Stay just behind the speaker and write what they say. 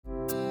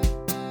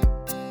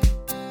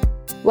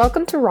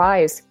Welcome to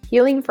Rise,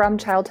 Healing from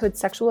Childhood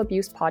Sexual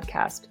Abuse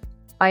podcast.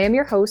 I am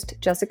your host,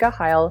 Jessica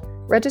Heil,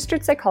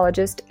 registered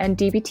psychologist and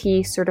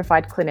DBT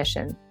certified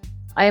clinician.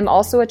 I am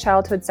also a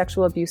childhood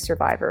sexual abuse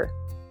survivor.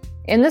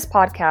 In this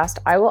podcast,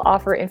 I will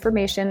offer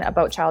information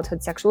about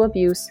childhood sexual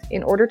abuse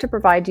in order to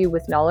provide you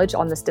with knowledge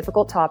on this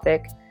difficult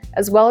topic,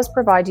 as well as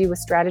provide you with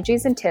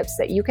strategies and tips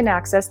that you can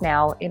access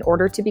now in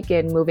order to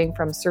begin moving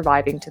from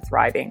surviving to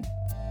thriving.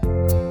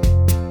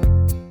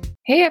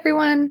 Hey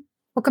everyone,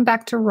 welcome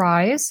back to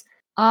Rise.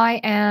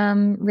 I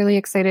am really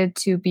excited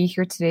to be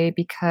here today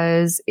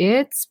because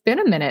it's been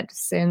a minute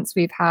since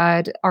we've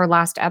had our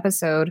last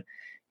episode.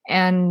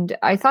 And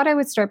I thought I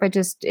would start by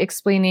just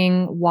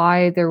explaining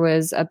why there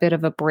was a bit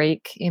of a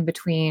break in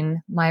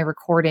between my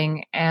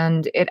recording.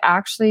 And it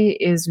actually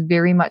is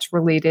very much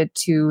related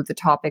to the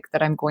topic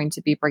that I'm going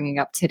to be bringing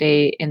up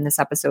today in this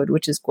episode,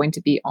 which is going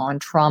to be on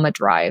trauma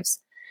drives.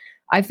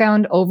 I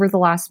found over the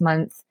last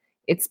month,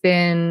 it's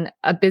been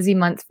a busy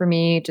month for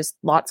me, just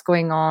lots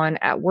going on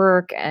at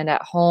work and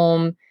at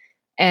home.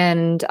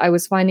 And I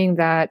was finding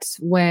that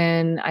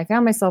when I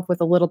found myself with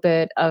a little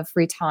bit of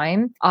free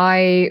time,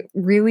 I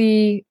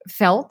really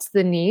felt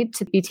the need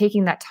to be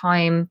taking that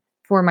time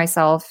for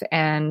myself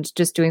and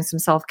just doing some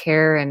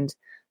self-care and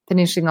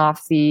finishing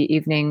off the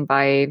evening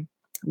by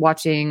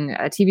watching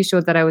a TV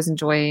show that I was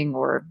enjoying,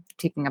 or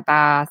taking a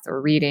bath,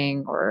 or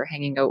reading, or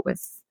hanging out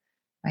with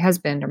my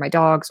husband or my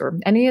dogs, or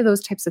any of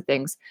those types of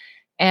things.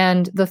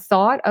 And the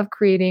thought of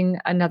creating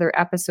another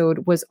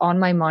episode was on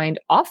my mind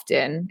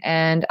often.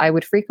 And I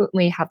would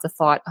frequently have the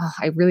thought,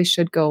 I really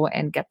should go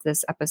and get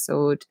this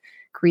episode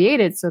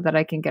created so that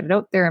I can get it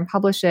out there and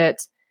publish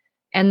it.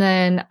 And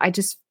then I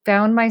just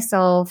found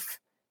myself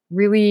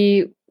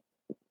really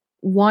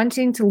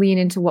wanting to lean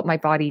into what my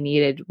body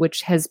needed,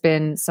 which has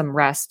been some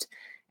rest.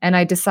 And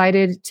I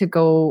decided to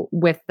go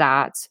with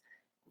that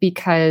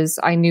because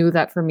I knew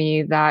that for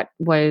me, that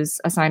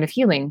was a sign of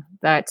healing,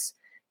 that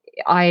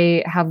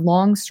I have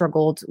long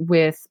struggled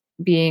with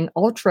being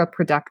ultra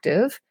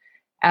productive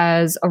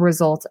as a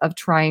result of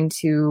trying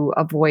to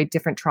avoid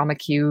different trauma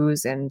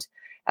cues, and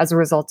as a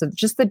result of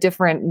just the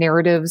different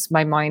narratives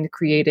my mind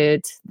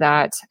created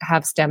that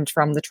have stemmed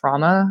from the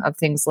trauma of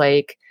things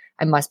like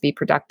I must be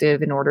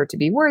productive in order to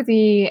be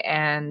worthy,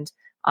 and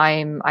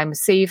I'm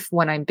safe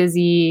when I'm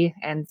busy,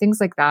 and things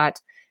like that.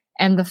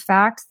 And the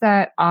fact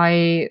that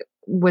I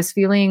was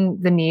feeling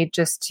the need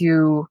just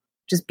to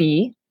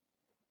be,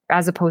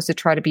 as opposed to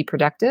try to be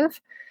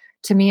productive,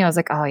 to me, I was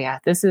like, oh yeah,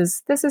 this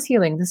is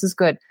healing. This is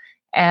good.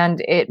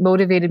 And it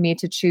motivated me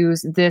to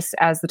choose this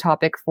as the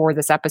topic for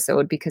this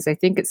episode, because I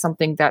think it's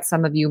something that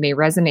some of you may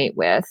resonate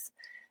with.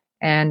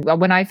 And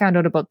when I found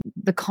out about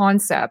the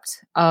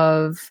concept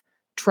of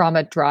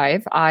trauma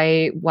drive,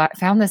 I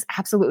found this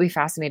absolutely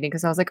fascinating,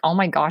 because I was like, oh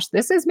my gosh,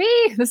 this is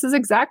me. This is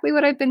exactly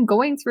what I've been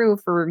going through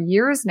for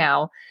years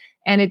now.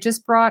 And it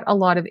just brought a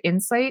lot of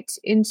insight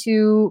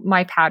into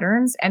my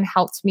patterns and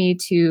helped me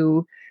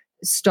to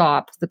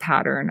stop the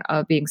pattern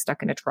of being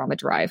stuck in a trauma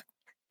drive.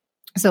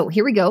 So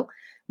here we go.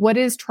 What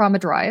is trauma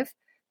drive?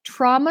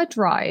 Trauma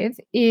drive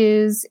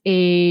is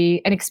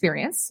an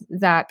experience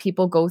that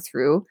people go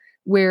through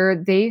where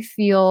they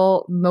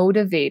feel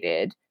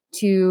motivated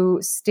to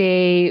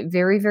stay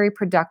very, very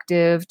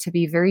productive, to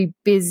be very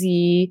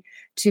busy,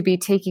 to be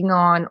taking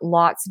on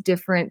lots of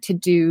different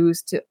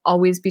to-dos, to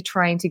always be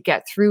trying to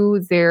get through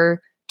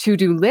their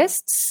to-do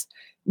lists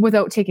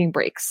without taking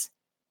breaks.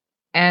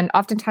 And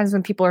oftentimes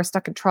when people are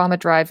stuck in trauma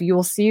drive, you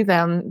will see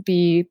them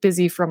be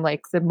busy from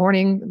like the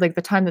morning, like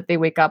the time that they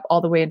wake up,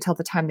 all the way until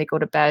the time they go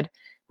to bed,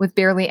 with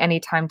barely any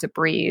time to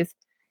breathe,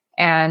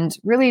 and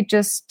really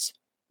just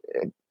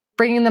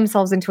bringing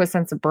themselves into a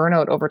sense of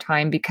burnout over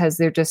time because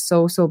they're just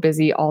so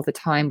busy all the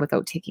time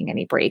without taking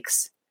any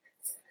breaks.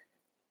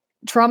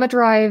 Trauma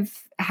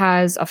drive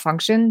has a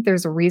function.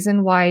 There's a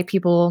reason why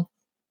people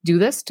do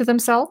this to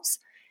themselves.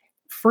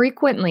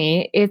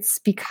 Frequently, it's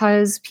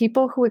because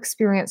people who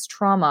experience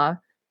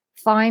trauma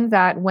find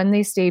that when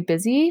they stay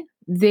busy,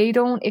 they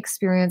don't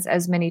experience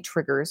as many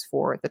triggers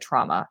for the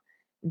trauma.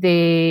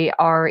 They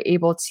are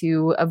able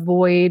to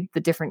avoid the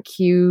different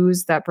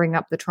cues that bring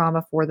up the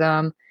trauma for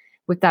them.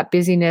 With that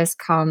busyness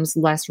comes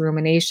less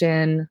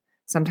rumination,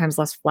 sometimes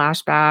less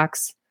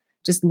flashbacks,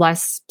 just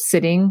less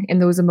sitting in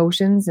those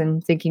emotions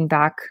and thinking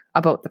back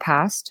about the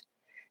past.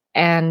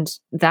 And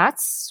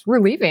that's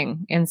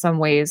relieving in some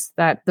ways,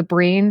 that the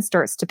brain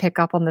starts to pick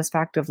up on this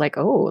fact of like,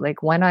 oh,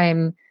 like when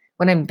I'm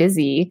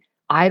busy,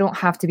 I don't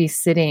have to be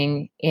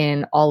sitting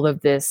in all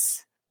of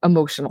this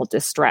emotional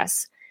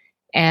distress.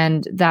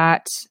 And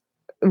that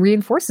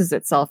reinforces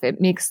itself. It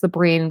makes the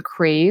brain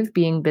crave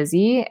being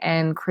busy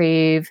and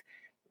crave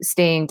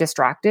staying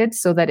distracted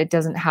so that it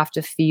doesn't have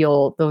to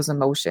feel those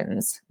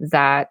emotions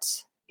that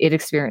it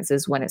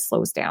experiences when it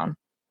slows down.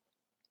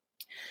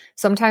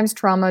 Sometimes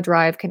trauma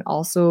drive can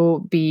also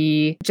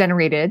be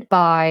generated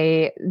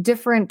by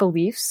different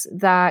beliefs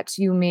that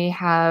you may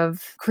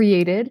have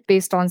created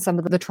based on some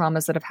of the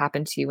traumas that have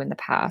happened to you in the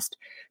past.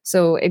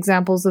 So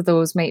examples of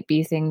those might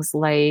be things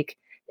like,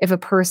 if a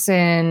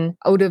person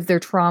out of their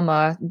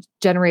trauma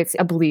generates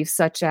a belief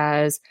such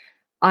as,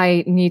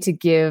 I need to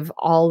give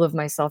all of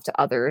myself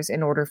to others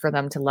in order for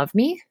them to love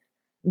me,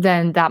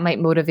 then that might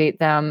motivate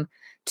them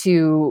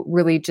to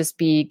really just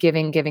be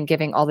giving, giving,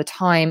 giving all the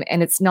time.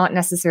 And it's not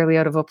necessarily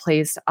out of a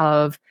place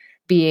of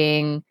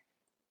being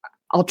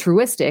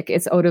altruistic.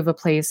 It's out of a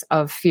place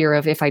of fear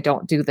of, if I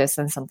don't do this,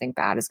 then something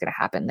bad is going to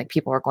happen. Like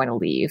people are going to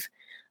leave.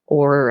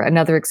 Or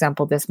another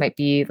example, this might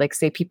be like,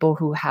 say, people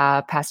who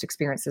have past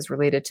experiences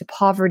related to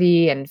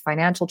poverty and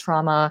financial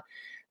trauma.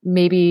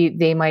 Maybe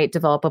they might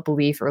develop a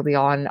belief early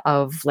on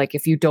of like,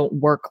 if you don't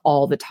work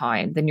all the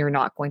time, then you're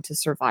not going to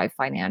survive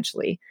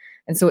financially.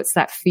 And so it's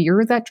that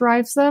fear that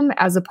drives them,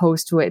 as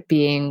opposed to it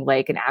being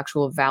like an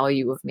actual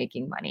value of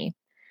making money.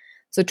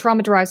 So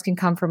trauma drives can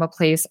come from a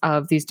place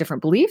of these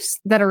different beliefs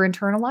that are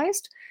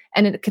internalized.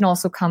 And it can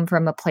also come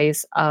from a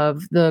place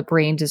of the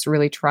brain just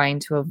really trying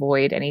to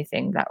avoid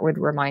anything that would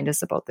remind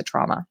us about the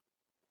trauma.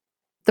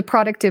 The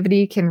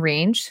productivity can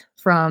range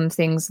from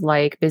things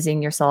like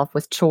busying yourself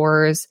with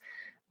chores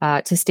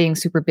to staying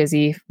super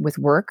busy with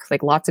work.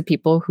 Like lots of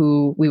people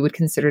who we would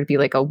consider to be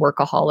like a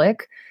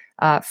workaholic,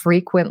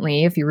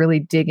 frequently, if you really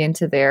dig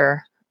into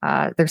their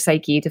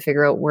psyche to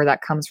figure out where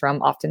that comes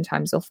from,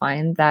 oftentimes you'll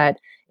find that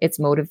it's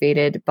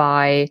motivated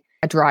by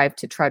a drive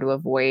to try to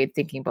avoid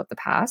thinking about the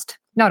past.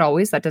 Not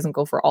always, that doesn't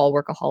go for all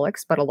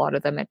workaholics, but a lot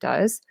of them it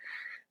does.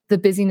 The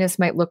busyness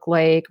might look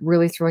like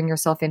really throwing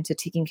yourself into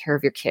taking care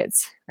of your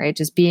kids, right?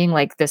 Just being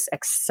like this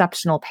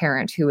exceptional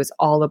parent who is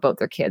all about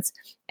their kids.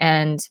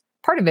 And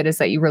part of it is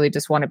that you really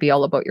just want to be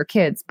all about your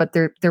kids, but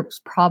there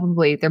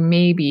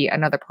may be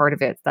another part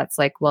of it that's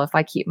like, well, if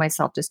I keep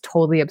myself just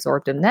totally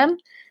absorbed in them,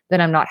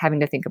 then I'm not having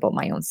to think about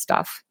my own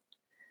stuff.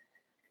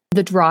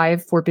 The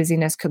drive for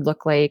busyness could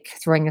look like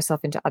throwing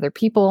yourself into other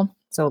people.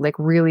 So like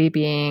really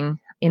being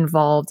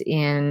involved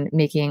in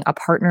making a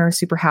partner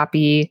super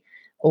happy,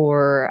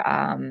 or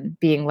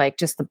being like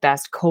just the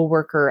best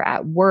coworker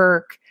at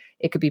work.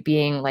 It could be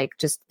being like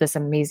just this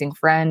amazing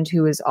friend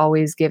who is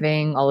always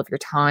giving all of your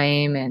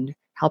time and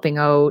helping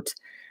out.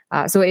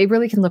 So it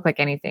really can look like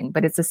anything,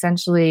 but it's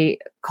essentially,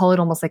 call it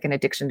almost like an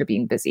addiction to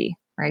being busy,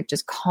 right?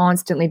 Just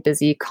constantly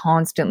busy,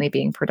 constantly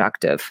being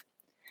productive.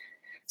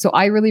 So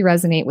I really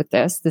resonate with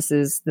this.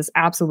 This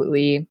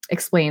absolutely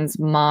explains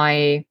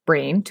my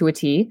brain to a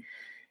T.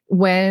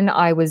 When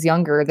I was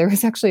younger, there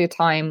was actually a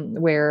time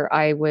where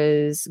I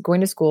was going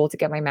to school to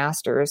get my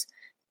master's.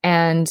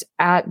 And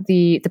at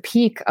the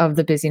peak of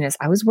the busyness,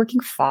 I was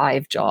working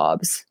 5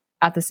 jobs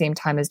at the same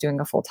time as doing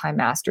a full-time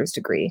master's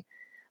degree.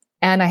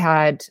 And I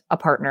had a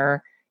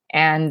partner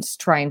and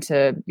trying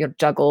to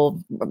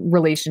juggle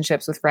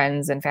relationships with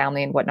friends and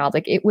family and whatnot.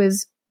 Like it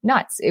was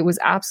nuts. It was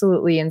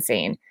absolutely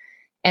insane.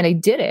 And I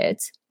did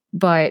it,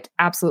 but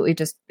absolutely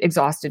just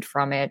exhausted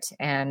from it.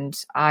 And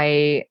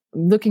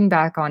looking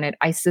back on it,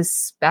 I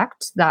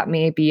suspect that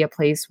may be a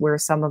place where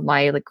some of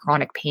my like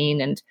chronic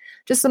pain and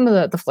just some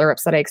of the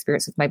flare-ups that I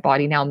experience with my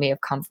body now may have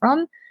come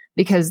from,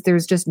 because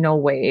there's just no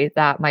way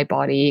that my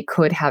body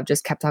could have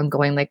just kept on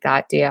going like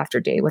that day after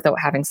day without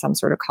having some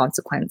sort of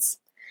consequence.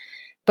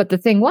 But the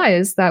thing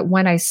was that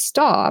when I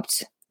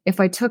stopped,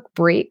 if I took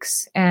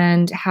breaks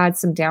and had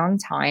some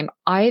downtime,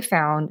 I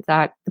found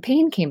that the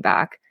pain came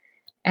back.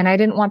 And I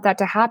didn't want that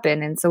to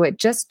happen. And so it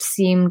just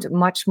seemed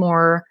much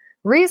more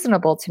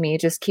reasonable to me,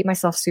 just keep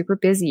myself super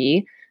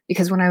busy,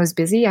 because when I was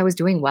busy, I was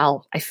doing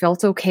well. I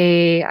felt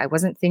okay. I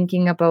wasn't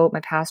thinking about my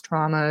past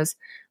traumas.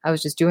 I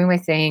was just doing my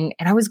thing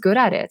and I was good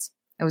at it.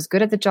 I was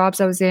good at the jobs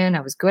I was in.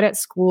 I was good at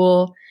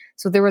school.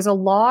 So there was a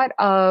lot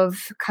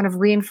of kind of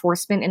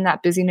reinforcement in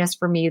that busyness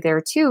for me there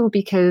too,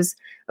 because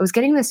I was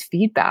getting this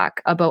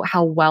feedback about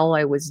how well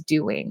I was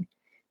doing.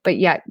 But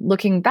yet,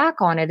 looking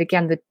back on it,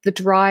 again, the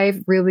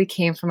drive really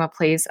came from a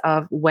place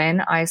of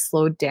when I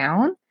slowed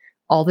down,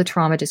 all the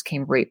trauma just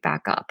came right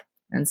back up.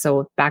 And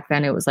so back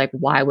then it was like,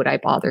 why would I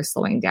bother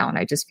slowing down?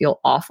 I just feel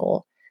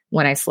awful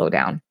when I slow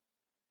down.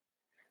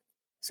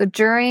 So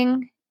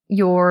during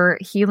your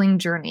healing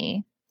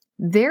journey,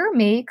 there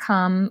may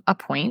come a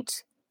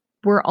point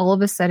where all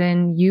of a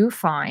sudden you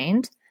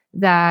find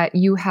that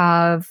you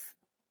have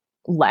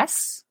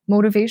less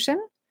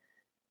motivation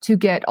to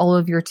get all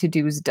of your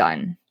to-dos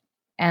done,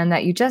 and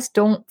that you just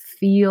don't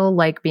feel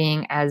like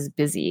being as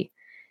busy.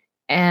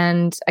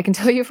 And I can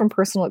tell you from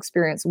personal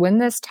experience, when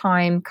this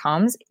time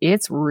comes,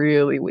 it's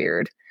really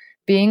weird.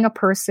 Being a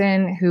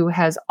person who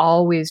has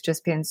always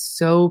just been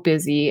so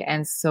busy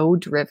and so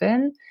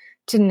driven,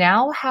 to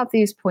now have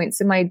these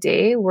points in my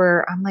day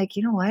where I'm like,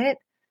 you know what?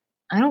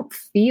 I don't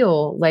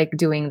feel like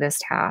doing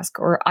this task,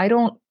 or I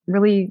don't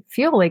really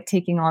feel like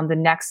taking on the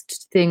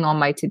next thing on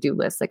my to-do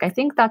list. Like, I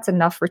think that's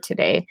enough for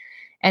today.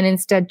 And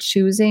instead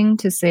choosing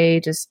to say,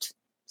 just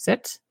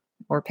sit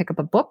or pick up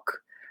a book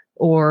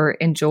or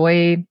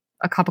enjoy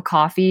a cup of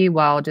coffee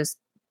while just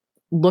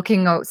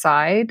looking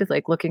outside,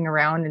 like looking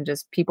around and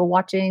just people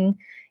watching.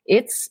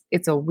 It's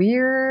a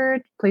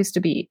weird place to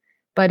be,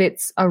 but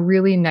it's a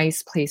really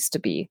nice place to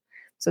be.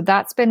 So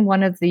that's been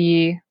one of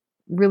the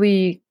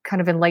really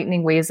kind of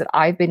enlightening ways that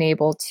I've been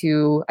able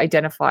to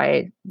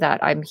identify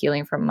that I'm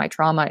healing from my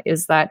trauma,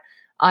 is that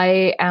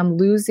I am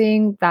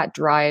losing that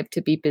drive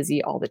to be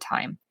busy all the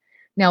time.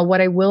 Now,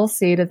 what I will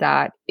say to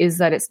that is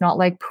that it's not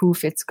like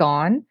poof, it's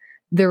gone.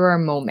 There are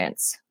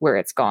moments where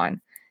it's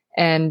gone.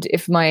 And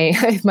if my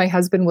if my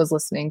husband was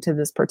listening to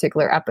this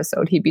particular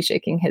episode, he'd be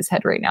shaking his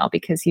head right now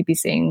because he'd be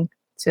saying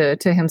to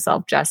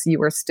himself, Jess, you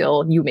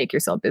make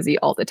yourself busy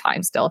all the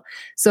time still.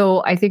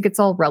 So I think it's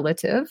all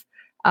relative.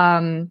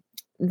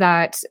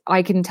 That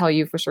I can tell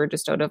you for sure,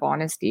 just out of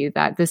honesty,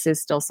 that this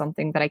is still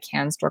something that I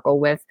can struggle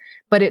with,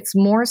 but it's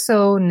more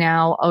so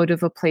now out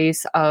of a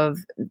place of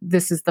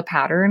this is the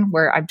pattern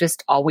where I've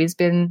just always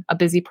been a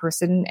busy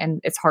person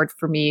and it's hard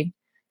for me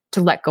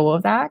to let go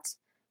of that.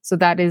 So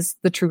that is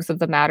the truth of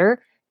the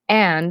matter.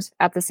 And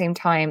at the same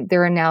time,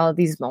 there are now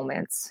these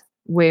moments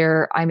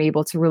where I'm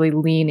able to really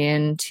lean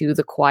into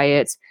the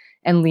quiet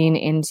and lean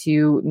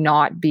into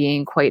not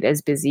being quite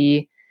as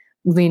busy,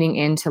 leaning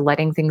into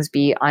letting things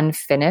be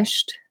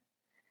unfinished,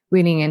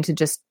 leaning into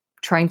just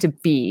trying to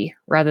be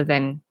rather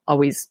than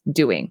always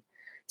doing.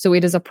 So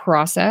it is a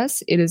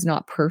process. It is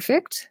not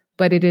perfect,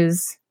 but it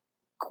is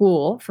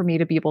cool for me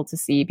to be able to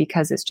see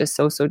because it's just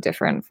so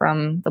different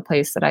from the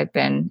place that I've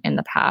been in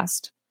the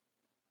past.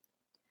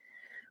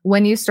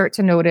 When you start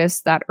to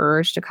notice that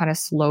urge to kind of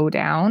slow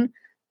down,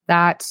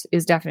 that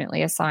is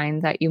definitely a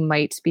sign that you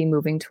might be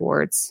moving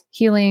towards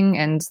healing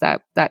and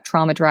that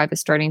trauma drive is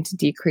starting to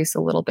decrease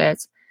a little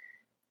bit.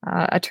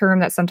 A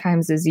term that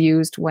sometimes is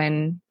used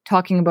when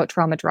talking about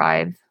trauma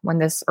drive, when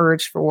this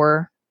urge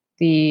for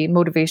the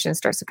motivation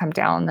starts to come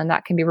down, then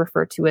that can be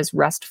referred to as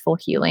restful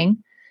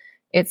healing.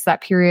 It's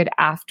that period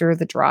after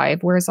the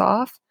drive wears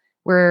off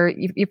where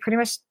you pretty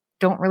much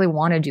don't really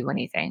want to do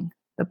anything.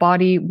 The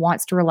body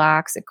wants to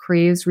relax. It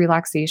craves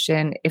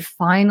relaxation. It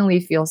finally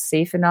feels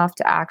safe enough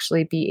to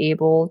actually be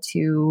able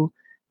to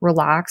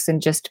relax and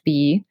just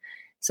be.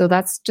 So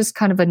that's just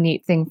kind of a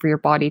neat thing for your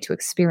body to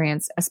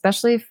experience,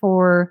 especially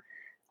for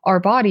our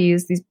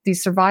bodies,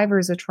 these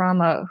survivors of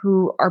trauma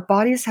who our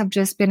bodies have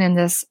just been in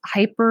this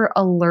hyper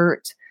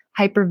alert,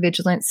 hyper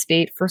vigilant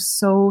state for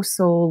so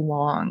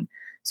long.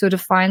 So to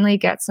finally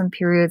get some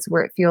periods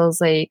where it feels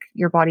like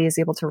your body is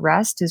able to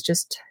rest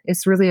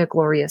it's really a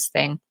glorious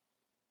thing.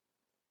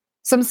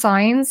 Some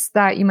signs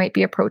that you might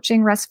be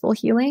approaching restful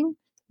healing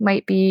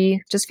might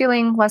be just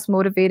feeling less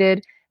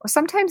motivated or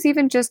sometimes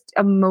even just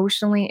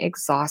emotionally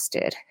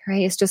exhausted,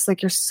 right? It's just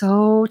like you're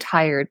so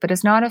tired, but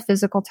it's not a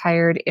physical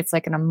tired. It's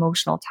like an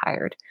emotional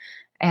tired.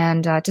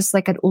 And just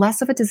like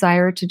less of a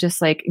desire to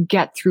just like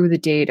get through the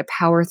day, to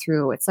power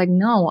through. It's like,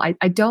 no,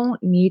 I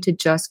don't need to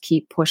just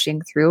keep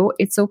pushing through.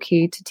 It's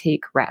okay to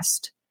take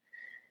rest.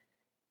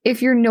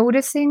 If you're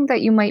noticing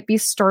that you might be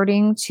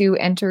starting to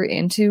enter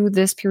into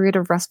this period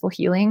of restful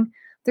healing,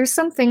 there's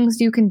some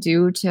things you can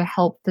do to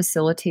help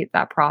facilitate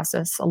that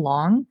process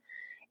along.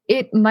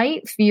 It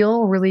might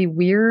feel really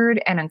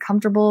weird and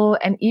uncomfortable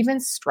and even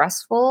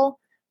stressful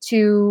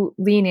to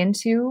lean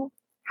into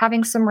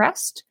having some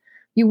rest.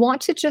 You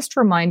want to just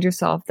remind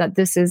yourself that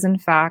this is, in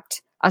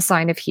fact, a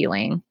sign of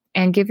healing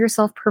and give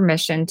yourself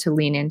permission to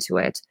lean into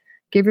it.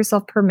 Give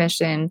yourself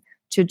permission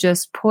to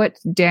just put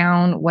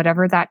down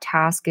whatever that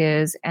task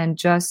is and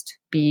just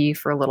be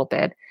for a little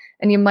bit.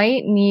 And you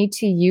might need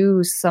to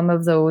use some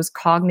of those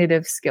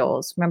cognitive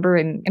skills. Remember,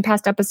 in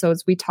past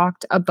episodes, we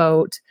talked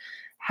about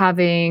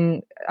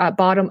having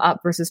bottom up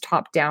versus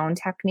top down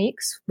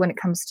techniques when it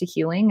comes to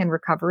healing and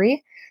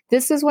recovery.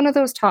 This is one of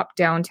those top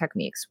down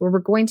techniques where we're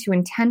going to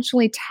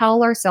intentionally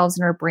tell ourselves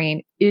in our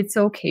brain, it's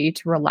okay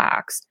to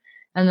relax.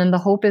 And then the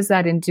hope is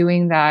that in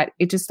doing that,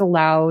 it just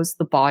allows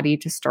the body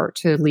to start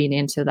to lean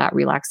into that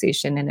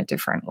relaxation in a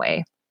different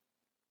way.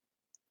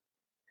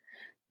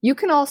 You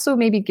can also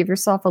maybe give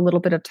yourself a little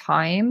bit of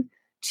time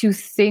to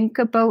think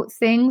about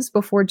things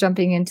before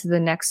jumping into the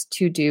next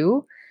to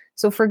do.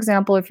 So, for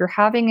example, if you're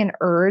having an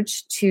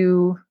urge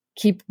to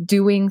keep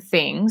doing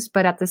things,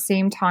 but at the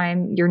same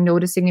time, you're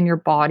noticing in your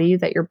body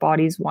that your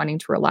body's wanting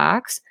to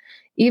relax,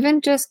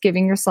 even just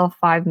giving yourself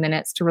 5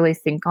 minutes to really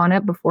think on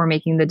it before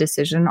making the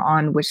decision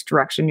on which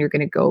direction you're going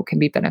to go can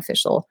be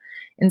beneficial.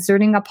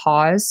 Inserting a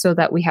pause so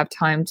that we have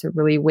time to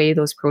really weigh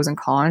those pros and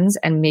cons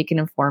and make an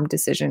informed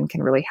decision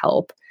can really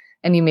help.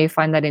 And you may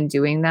find that in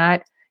doing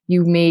that,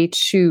 you may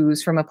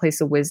choose from a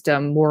place of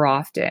wisdom more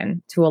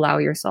often to allow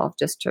yourself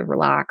just to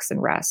relax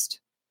and rest.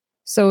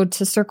 So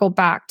to circle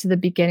back to the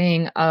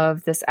beginning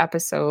of this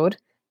episode,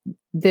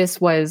 this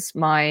was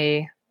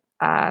my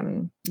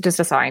just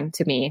a sign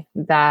to me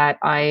that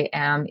I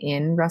am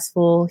in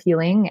restful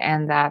healing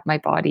and that my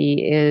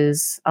body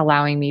is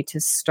allowing me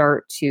to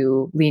start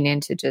to lean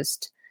into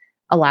just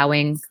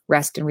allowing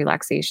rest and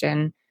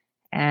relaxation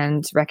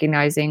and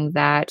recognizing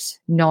that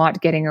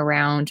not getting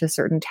around to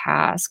certain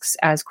tasks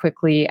as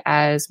quickly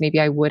as maybe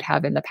I would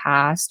have in the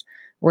past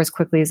or as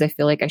quickly as I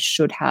feel like I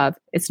should have.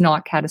 It's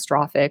not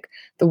catastrophic.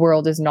 The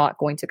world is not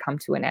going to come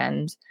to an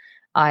end.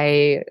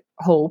 I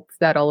hope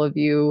that all of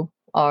you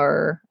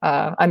are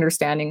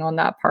understanding on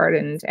that part.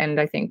 And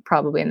I think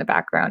probably in the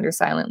background, you're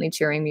silently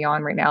cheering me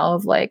on right now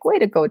of like, way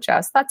to go,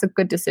 Jess. That's a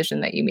good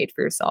decision that you made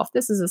for yourself.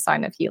 This is a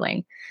sign of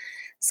healing.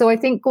 So I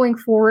think going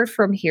forward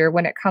from here,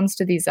 when it comes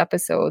to these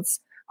episodes,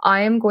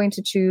 I am going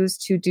to choose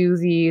to do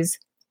these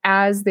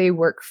as they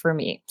work for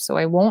me. So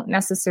I won't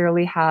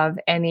necessarily have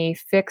any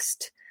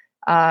fixed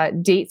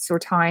dates or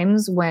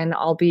times when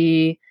I'll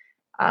be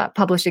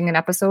publishing an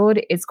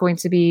episode. It's going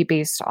to be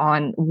based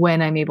on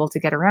when I'm able to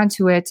get around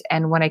to it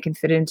and when I can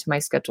fit it into my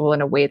schedule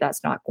in a way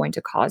that's not going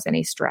to cause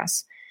any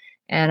stress.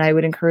 And I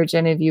would encourage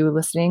any of you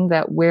listening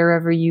that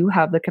wherever you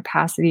have the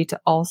capacity to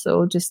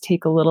also just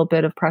take a little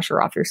bit of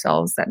pressure off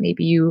yourselves, that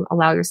maybe you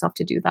allow yourself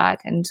to do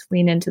that and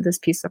lean into this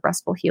piece of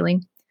restful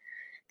healing.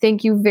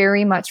 Thank you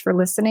very much for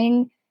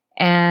listening.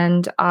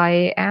 And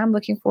I am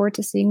looking forward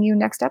to seeing you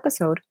next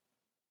episode.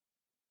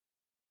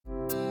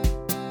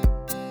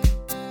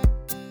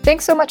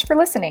 Thanks so much for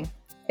listening.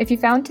 If you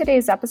found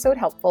today's episode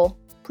helpful,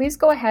 please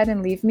go ahead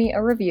and leave me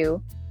a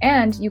review.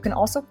 And you can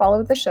also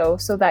follow the show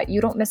so that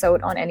you don't miss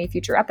out on any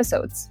future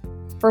episodes.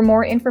 For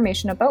more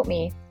information about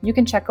me, you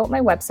can check out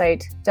my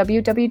website,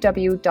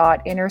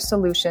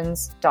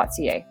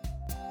 www.innersolutions.ca.